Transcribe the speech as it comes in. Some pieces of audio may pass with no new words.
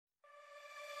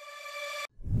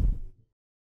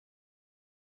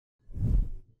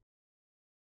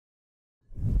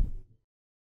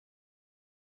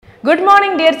Good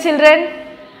morning dear children.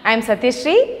 I am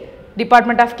Satyashri,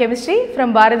 Department of Chemistry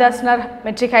from Bharathidhasanar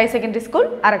Matric High Secondary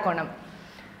School, Arakkonam.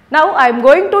 Now I am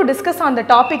going to discuss on the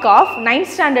topic of 9th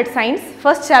standard science,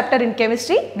 first chapter in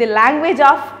chemistry, the language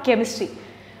of chemistry.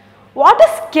 What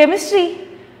is chemistry?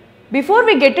 Before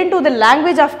we get into the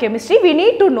language of chemistry, we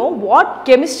need to know what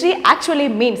chemistry actually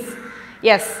means.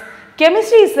 Yes,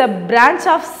 chemistry is a branch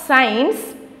of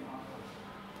science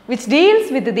which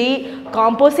deals with the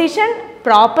composition,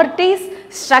 properties,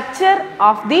 structure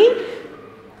of the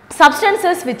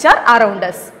substances which are around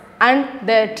us and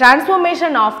the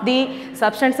transformation of the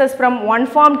substances from one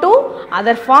form to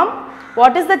other form.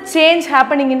 What is the change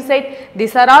happening inside?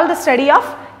 These are all the study of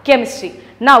chemistry.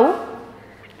 Now,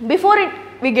 before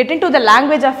we get into the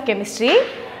language of chemistry,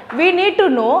 we need to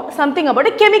know something about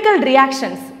the chemical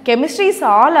reactions. Chemistry is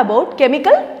all about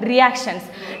chemical reactions.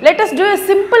 Let us do a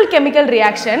simple chemical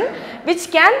reaction which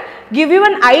can give you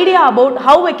an idea about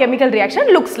how a chemical reaction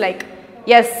looks like.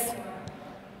 Yes.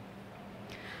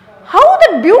 How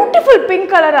the beautiful pink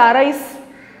color arises?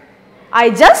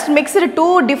 I just mixed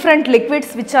two different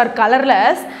liquids which are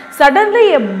colorless.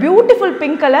 Suddenly a beautiful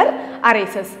pink color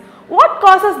arises. What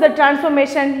causes the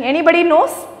transformation? Anybody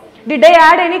knows? Did I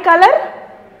add any color?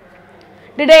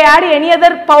 Did I add any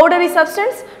other powdery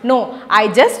substance? No, I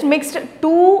just mixed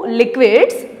two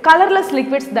liquids, colorless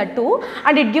liquids that too,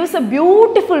 and it gives a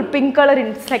beautiful pink color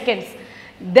in seconds.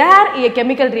 There a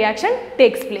chemical reaction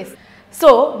takes place.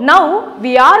 So now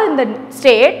we are in the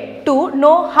state to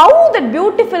know how the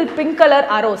beautiful pink color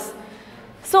arose.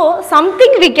 So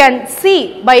something we can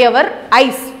see by our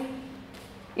eyes.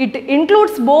 It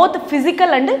includes both physical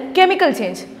and chemical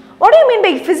change. What do you mean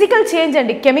by physical change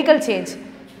and chemical change?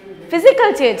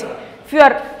 Physical change. If you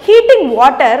are heating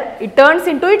water, it turns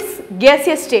into its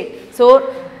gaseous state.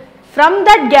 So from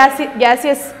that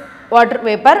gaseous water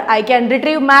vapor, I can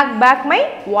retrieve back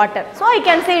my water. So I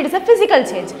can say it is a physical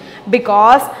change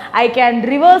because I can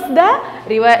reverse the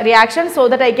reaction so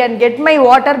that I can get my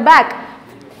water back.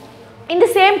 In the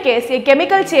same case, a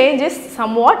chemical change is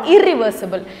somewhat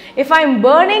irreversible. If I am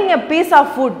burning a piece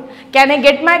of wood, can I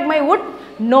get back my wood?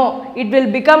 No, it will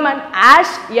become an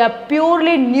ash, a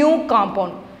purely new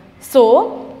compound.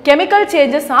 So, chemical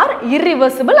changes are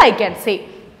irreversible, I can say.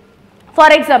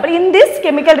 For example, in this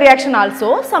chemical reaction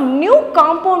also, some new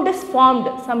compound is formed.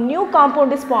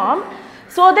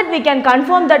 So that we can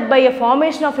confirm that by a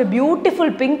formation of a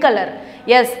beautiful pink color.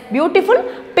 Yes, beautiful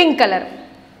pink color.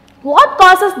 What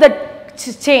causes that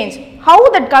change? How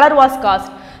that color was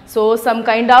caused? So, some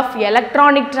kind of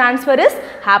electronic transfer is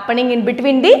happening in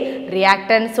between the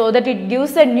reactant so that it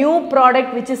gives a new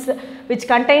product which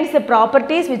contains the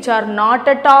properties which are not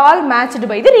at all matched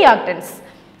by the reactants.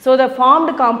 So, the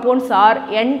formed compounds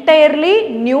are entirely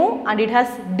new and it has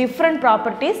different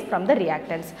properties from the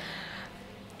reactants.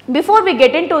 Before we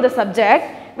get into the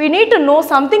subject, we need to know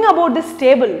something about this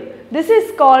table. This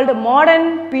is called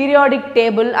modern periodic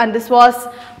table and this was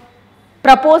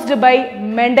proposed by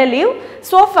Mendeleev.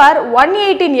 So far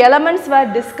 118 elements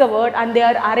were discovered and they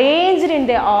are arranged in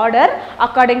their order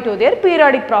according to their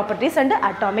periodic properties and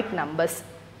atomic numbers.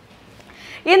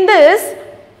 In this,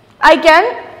 I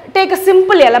can take a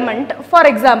simple element, for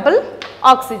example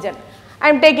oxygen. I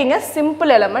am taking a simple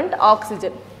element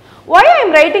oxygen. Why I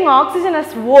am writing oxygen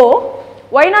as O?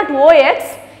 Why not OX?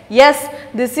 Yes,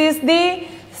 this is the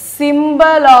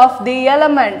symbol of the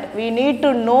element. We need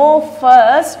to know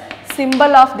first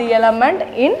symbol of the element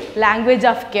in language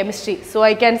of chemistry. So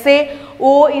I can say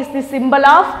O is the symbol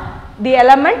of the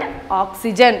element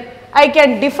oxygen. I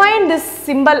can define this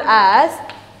symbol as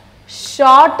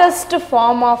shortest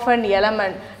form of an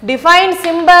element. Define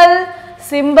symbol.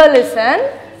 Symbol is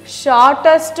an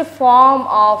shortest form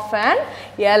of an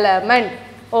element.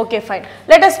 Okay, fine.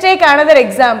 Let us take another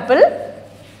example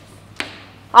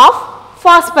of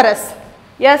phosphorus.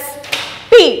 Yes,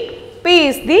 P. P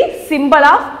is the symbol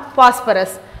of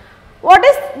phosphorus. What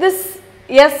is this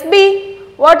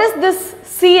Sb? What is this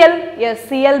Cl? Yes,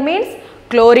 Cl means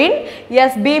chlorine.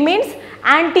 Sb means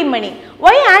antimony.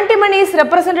 Why antimony is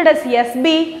represented as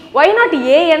Sb? Why not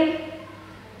An?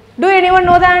 Do anyone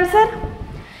know the answer?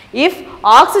 If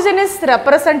oxygen is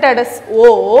represented as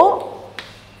O,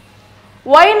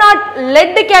 why not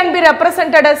lead can be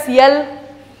represented as L?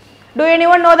 Do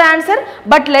anyone know the answer?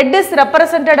 But lead is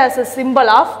represented as a symbol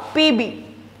of Pb.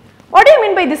 What do you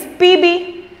mean by this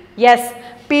Pb? Yes,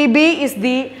 Pb is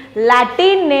the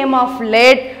Latin name of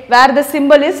lead where the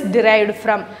symbol is derived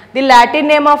from. The Latin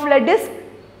name of lead is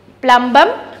plumbum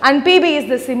and Pb is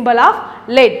the symbol of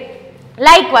lead.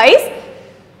 Likewise,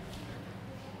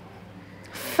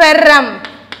 ferrum.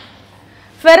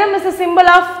 Ferrum is a symbol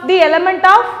of the element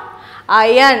of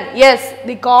Iron. Yes,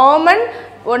 the common,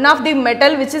 one of the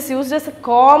metal which is used as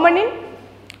common in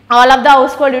all of the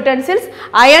household utensils.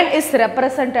 Iron is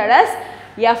represented as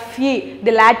Fe.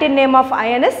 The Latin name of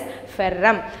iron is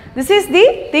ferrum. This is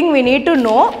the thing we need to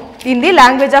know in the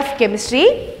language of chemistry.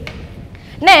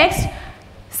 Next,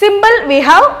 symbol we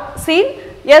have seen.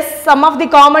 Yes, some of the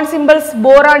common symbols.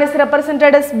 Boron is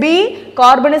represented as B,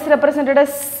 carbon is represented as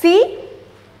C,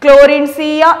 chlorine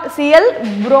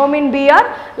Cl, bromine Br.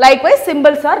 Likewise,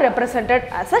 symbols are represented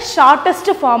as a shortest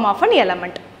form of an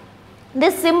element.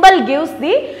 This symbol gives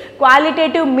the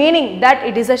qualitative meaning that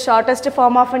it is a shortest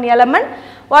form of an element.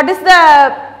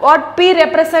 What P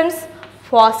represents?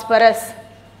 Phosphorus.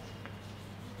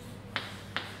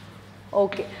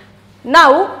 Okay.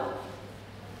 Now,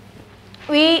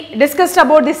 we discussed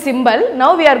about the symbol.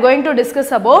 Now, we are going to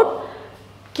discuss about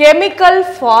chemical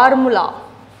formula.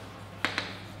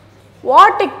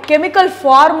 What a chemical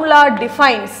formula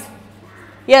defines?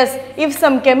 Yes, if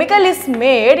some chemical is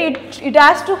made, it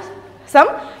has to some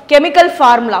chemical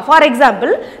formula. For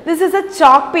example, this is a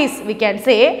chalk piece we can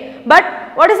say, but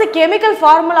what is the chemical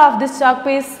formula of this chalk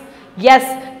piece? Yes,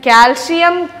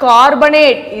 calcium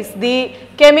carbonate is the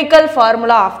chemical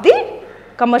formula of the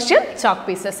commercial chalk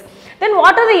pieces. Then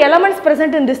what are the elements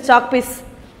present in this chalk piece?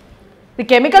 The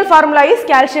chemical formula is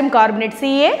calcium carbonate,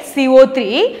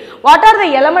 CaCO3. What are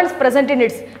the elements present in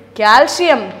it?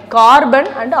 Calcium, carbon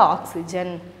and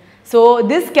oxygen. So,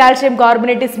 this calcium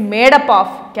carbonate is made up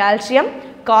of calcium,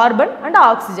 carbon and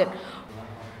oxygen.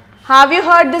 Have you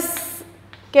heard this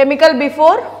chemical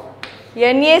before?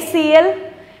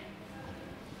 NaCl.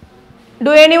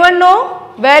 Do anyone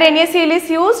know where NaCl is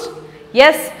used?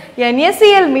 Yes,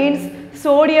 NaCl means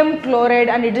sodium chloride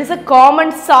and it is a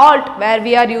common salt where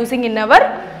we are using in our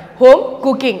home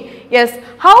cooking. Yes,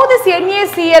 how this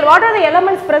NaCl, what are the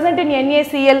elements present in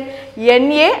NaCl?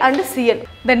 Na and Cl.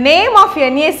 The name of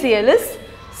NaCl is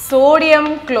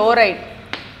sodium chloride.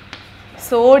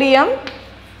 Sodium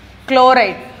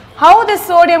chloride. How this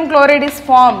sodium chloride is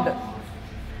formed?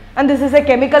 And this is a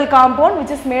chemical compound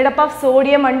which is made up of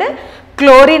sodium and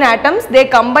chlorine atoms. They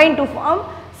combine to form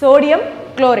sodium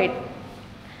chloride.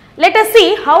 Let us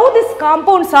see how these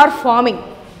compounds are forming.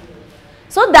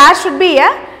 So, there should be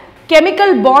a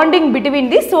chemical bonding between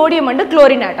the sodium and the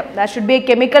chlorine atom. There should be a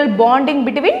chemical bonding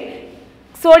between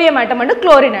sodium atom and the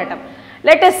chlorine atom.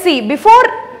 Let us see, before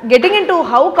getting into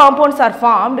how compounds are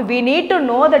formed, we need to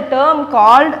know the term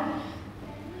called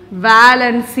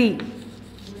valency.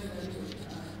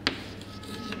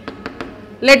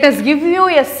 Let us give you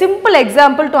a simple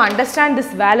example to understand this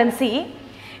valency.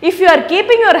 If you are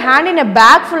keeping your hand in a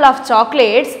bag full of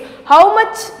chocolates, how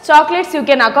much chocolates you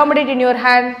can accommodate in your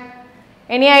hand?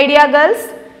 Any idea, girls?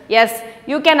 Yes,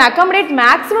 you can accommodate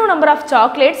maximum number of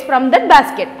chocolates from that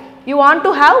basket. You want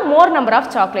to have more number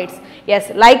of chocolates.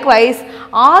 Yes, likewise,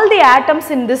 all the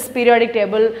atoms in this periodic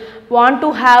table want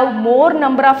to have more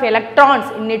number of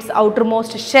electrons in its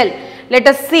outermost shell. Let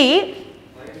us see.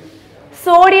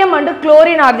 Sodium and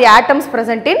chlorine are the atoms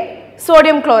present in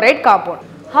sodium chloride compound.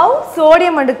 How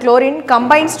sodium and chlorine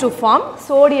combines to form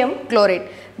sodium chloride?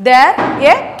 There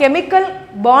a chemical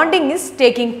bonding is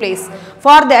taking place.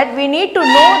 For that we need to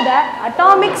know the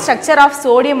atomic structure of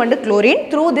sodium and chlorine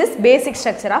through this basic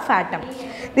structure of atom.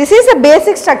 This is a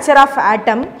basic structure of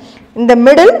atom. In the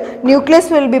middle, nucleus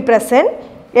will be present.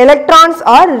 Electrons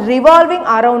are revolving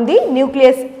around the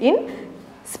nucleus in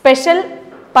special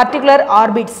particular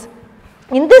orbits.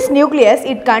 In this nucleus,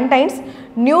 it contains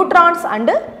neutrons and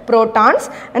protons,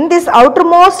 and this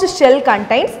outermost shell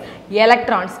contains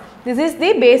electrons. This is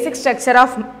the basic structure of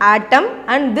atom,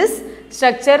 and this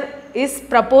structure is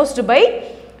proposed by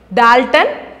Dalton.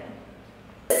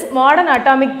 This modern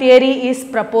atomic theory is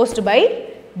proposed by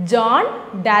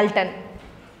John Dalton.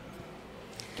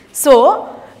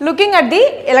 So, looking at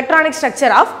the electronic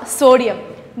structure of sodium,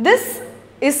 this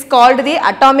is called the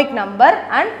atomic number,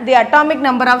 and the atomic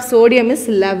number of sodium is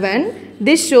 11.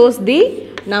 This shows the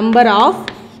number of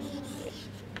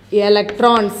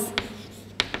electrons.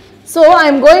 So, I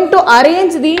am going to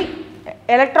arrange the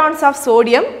electrons of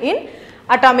sodium in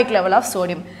atomic level of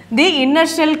sodium. The inner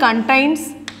shell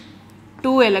contains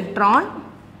 2 electrons.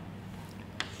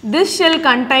 This shell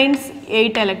contains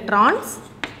 8 electrons.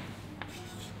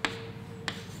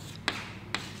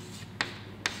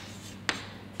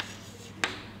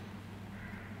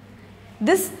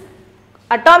 This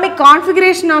atomic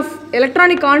configuration of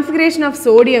electronic configuration of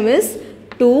sodium is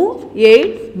 2,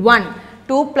 8, 1.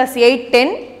 2 plus 8,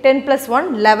 10, 10 plus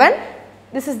 1, 11.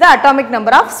 This is the atomic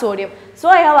number of sodium. So,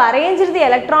 I have arranged the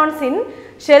electrons in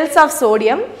shells of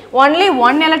sodium. Only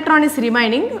 1 electron is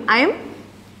remaining. I am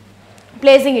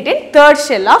placing it in third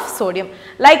shell of sodium.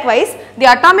 Likewise, the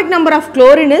atomic number of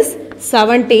chlorine is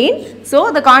 17.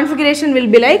 So, the configuration will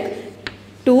be like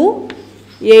 2,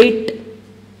 8,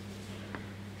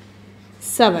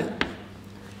 7.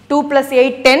 2 plus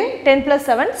 8, 10, 10 plus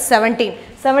 7, 17.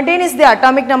 17 is the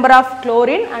atomic number of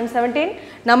chlorine and 17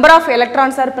 number of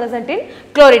electrons are present in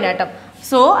chlorine atom.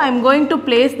 So, I am going to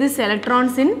place these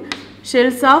electrons in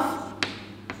shells of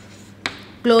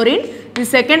chlorine. The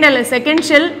second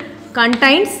shell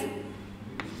contains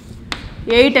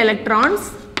 8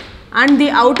 electrons and the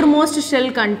outermost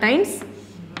shell contains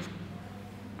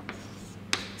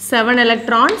 7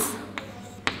 electrons.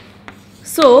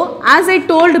 So, as I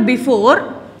told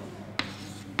before,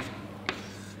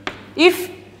 if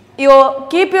you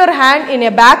keep your hand in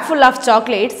a bag full of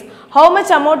chocolates, how much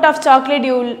amount of chocolate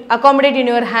you will accommodate in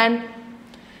your hand?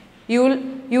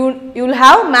 You will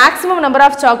have maximum number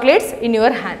of chocolates in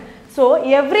your hand. So,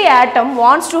 every atom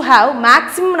wants to have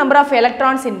maximum number of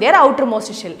electrons in their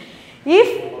outermost shell.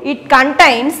 If it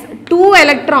contains 2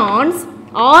 electrons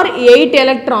or 8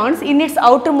 electrons in its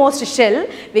outermost shell,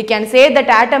 we can say that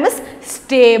atom is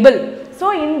stable.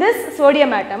 So, in this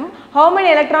sodium atom, how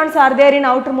many electrons are there in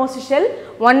outermost shell?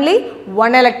 Only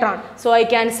 1 electron. So, I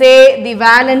can say the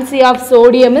valency of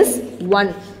sodium is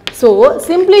 1. So,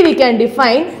 simply we can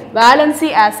define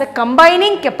valency as a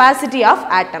combining capacity of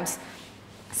atoms.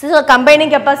 So, combining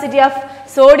capacity of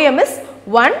sodium is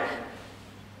 1.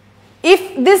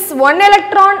 If this 1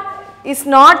 electron is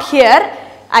not here,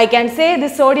 I can say the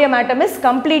sodium atom is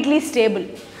completely stable.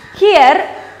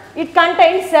 Here, it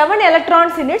contains 7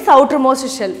 electrons in its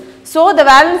outermost shell. So, the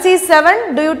valency is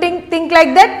 7. Do you think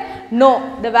like that?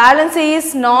 No, the valency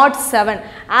is not 7.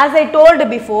 As I told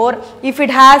before, if it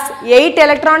has 8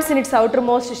 electrons in its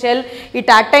outermost shell, it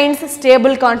attains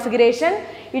stable configuration.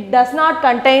 It does not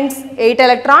contain 8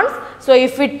 electrons. So,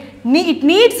 if it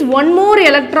needs 1 more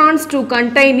electrons to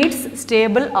contain its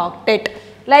stable octet.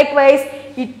 Likewise,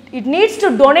 it needs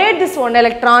to donate this 1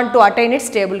 electron to attain its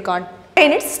stable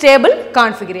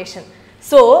configuration.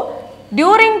 So,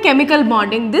 during chemical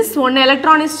bonding, this 1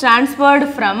 electron is transferred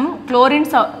from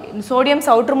sodium's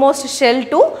outermost shell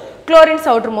to chlorine's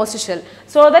outermost shell,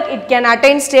 so that it can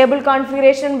attain stable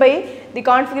configuration by the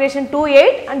configuration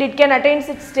 2,8, and it can attain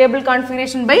its stable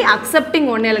configuration by accepting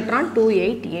 1 electron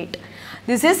 2,8,8.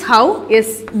 This is how a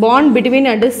bond between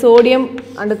a sodium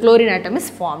and a chlorine atom is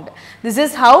formed. This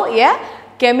is how a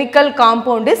chemical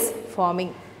compound is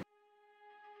forming.